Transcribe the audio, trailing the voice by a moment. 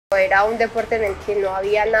era un deporte en el que no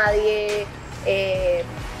había nadie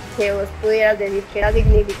que vos pudieras decir que era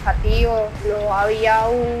significativo, no había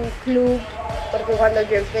un club, porque cuando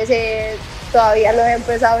yo empecé todavía no había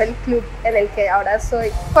empezado el club en el que ahora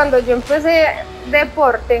estoy. Cuando yo empecé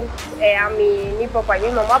deporte, a mí, mi papá y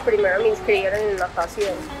mi mamá primero me inscribieron en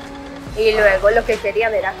natación y luego lo que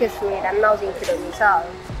querían era que estuvieran nado sincronizado.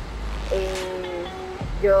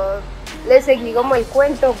 Yo les seguí como el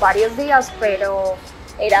cuento varios días, pero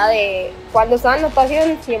era de cuando estaba en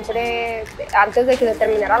natación, siempre antes de que se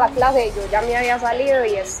terminara la clase, yo ya me había salido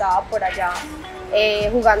y estaba por allá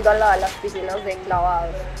jugando a las piscinas de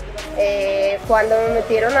clavados. Cuando me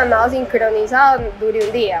metieron a nado sincronizado, duré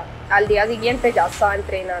un día. Al día siguiente ya estaba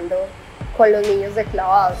entrenando con los niños de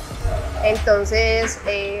clavados. Entonces,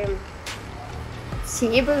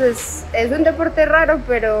 sí, pues es un deporte raro,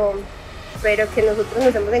 pero que nosotros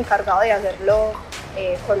nos hemos encargado de hacerlo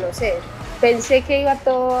conocer. Pensé que iba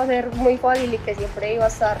todo a ser muy fácil y que siempre iba a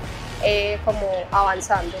estar como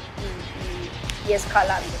avanzando y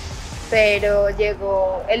escalando. Pero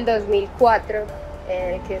llegó el 2004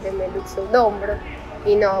 en el que se me luxó un hombro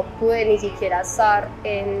y no pude ni siquiera estar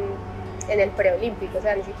en el preolímpico, o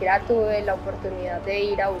sea, ni siquiera tuve la oportunidad de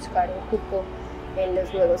ir a buscar un cupo en los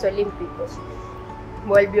Juegos Olímpicos.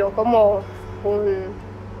 Volvió como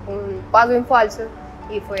un paso en falso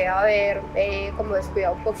y fue haber como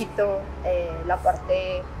descuidado un poquito la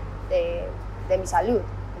parte de mi salud.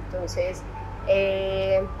 Entonces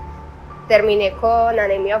terminé con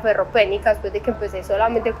anemia ferropénica después de que empecé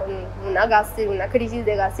solamente con una crisis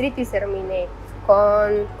de gastritis, terminé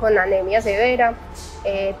con anemia severa.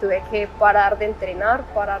 Tuve que parar de entrenar,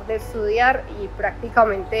 parar de estudiar y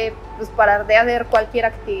prácticamente pues, parar de hacer cualquier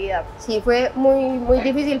actividad. Sí fue muy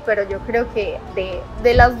difícil, pero yo creo que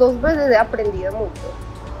de las dos veces he aprendido mucho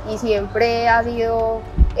y siempre ha sido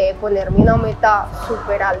ponerme una meta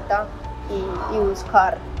súper alta y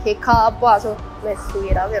buscar que cada paso me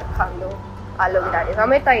estuviera acercando a lograr esa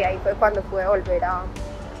meta, y ahí fue cuando pude volver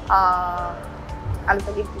a los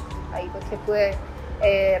Olímpicos. Ahí fue que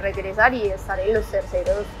pude regresar y estar en los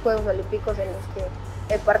terceros Juegos Olímpicos en los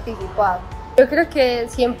que he participado. Yo creo que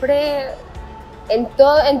siempre, en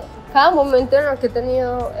cada momento en el que he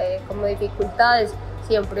tenido como dificultades,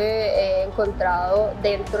 siempre he encontrado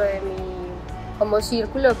dentro de mi como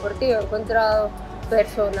círculo deportivo, he encontrado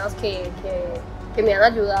personas que me han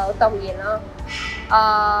ayudado también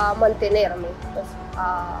a mantenerme, pues,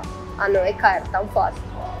 a no decaer tan fácil.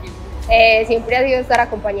 Siempre ha sido estar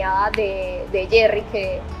acompañada de Jerry,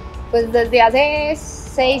 que pues desde hace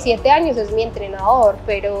 6, 7 años es mi entrenador,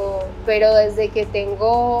 pero desde que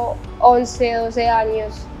tengo 11, 12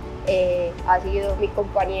 años ha sido mi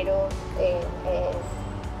compañero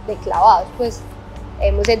de clavados. Pues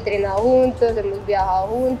hemos entrenado juntos, hemos viajado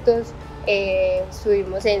juntos,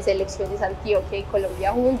 estuvimos en selecciones Antioquia y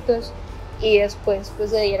Colombia juntos, y después pues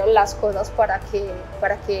se dieron las cosas para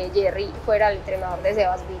que Jerry fuera el entrenador de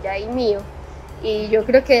Sebas Villa y mío, y yo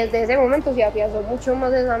creo que desde ese momento se afianzó mucho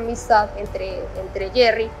más esa amistad entre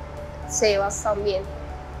Jerry, Sebas también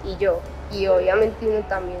y yo, y obviamente uno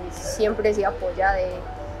también siempre se apoya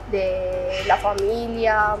de la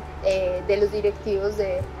familia, de los directivos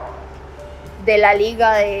de la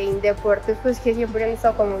liga de Indeportes, pues que siempre han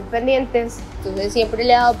estado como muy pendientes. Entonces siempre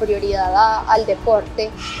le he dado prioridad al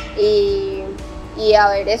deporte, y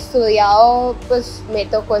haber estudiado, pues me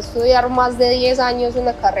tocó estudiar más de 10 años,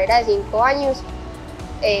 una carrera de 5 años,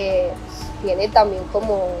 tiene también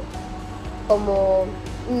como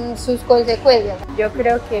sus consecuencias. Yo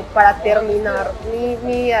creo que para terminar mi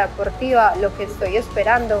vida deportiva, lo que estoy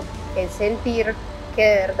esperando es sentir que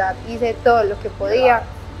de verdad hice todo lo que podía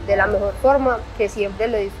de la mejor forma, que siempre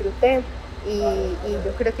lo disfruté, y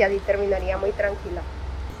yo creo que así terminaría muy tranquila.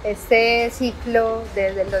 Este ciclo,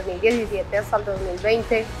 desde el 2017 hasta el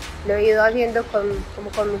 2020, lo he ido haciendo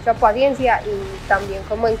con mucha paciencia y también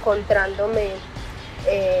como encontrándome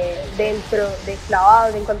dentro de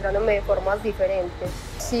clavados, encontrándome de formas diferentes.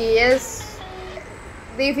 Sí es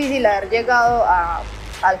difícil haber llegado a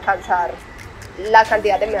alcanzar la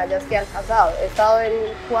cantidad de medallas que he alcanzado. He estado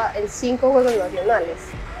en 5 Juegos nacionales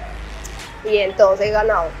y en todos he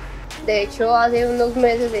ganado. De hecho, hace unos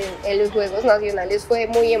meses en los Juegos Nacionales fue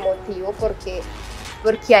muy emotivo porque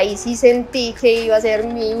ahí sí sentí que iba a ser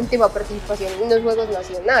mi última participación en los Juegos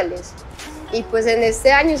Nacionales. Y pues en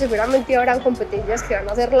este año seguramente habrán competencias que van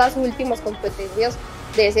a ser las últimas competencias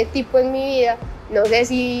de ese tipo en mi vida. No sé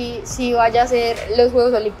si vaya a ser los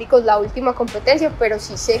Juegos Olímpicos la última competencia, pero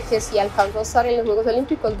sí sé que si alcanzo a estar en los Juegos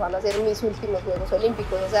Olímpicos van a ser mis últimos Juegos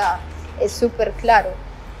Olímpicos, o sea, es súper claro.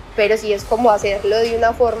 Pero sí es como hacerlo de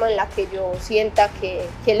una forma en la que yo sienta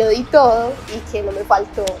que lo di todo y que no me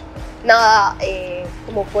faltó nada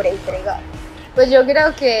como por entregar. Pues yo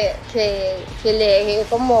creo que le dejé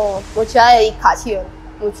como mucha dedicación,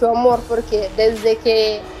 mucho amor, porque desde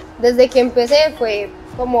que empecé fue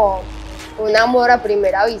como un amor a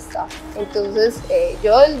primera vista. Entonces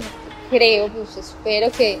yo creo, pues espero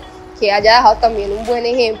que haya dejado también un buen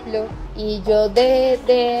ejemplo, y yo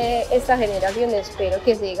de esta generación espero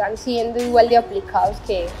que sigan siendo igual de aplicados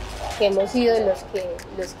que hemos sido los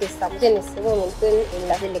que estamos en este momento en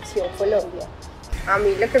la selección Colombia. A mí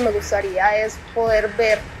lo que me gustaría es poder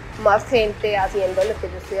ver más gente haciendo lo que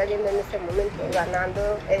yo estoy haciendo en este momento, ganando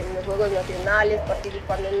en los Juegos Nacionales,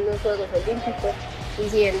 participando en los Juegos Olímpicos y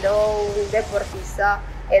siendo un deportista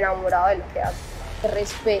enamorado de lo que hace. Que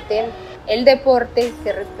respeten el deporte,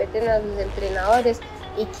 que respeten a sus entrenadores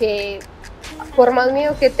y que por más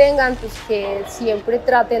miedo que tengan, pues que siempre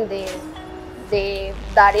traten de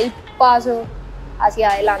dar el paso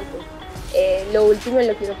hacia adelante. Lo último en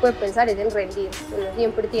lo que uno puede pensar es en rendir. Uno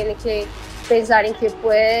siempre tiene que pensar en que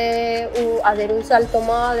puede hacer un salto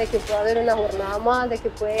más, de que puede hacer una jornada más, de que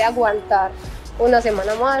puede aguantar una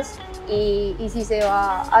semana más, y si se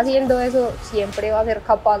va haciendo eso, siempre va a ser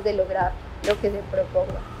capaz de lograr lo que se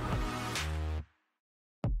proponga.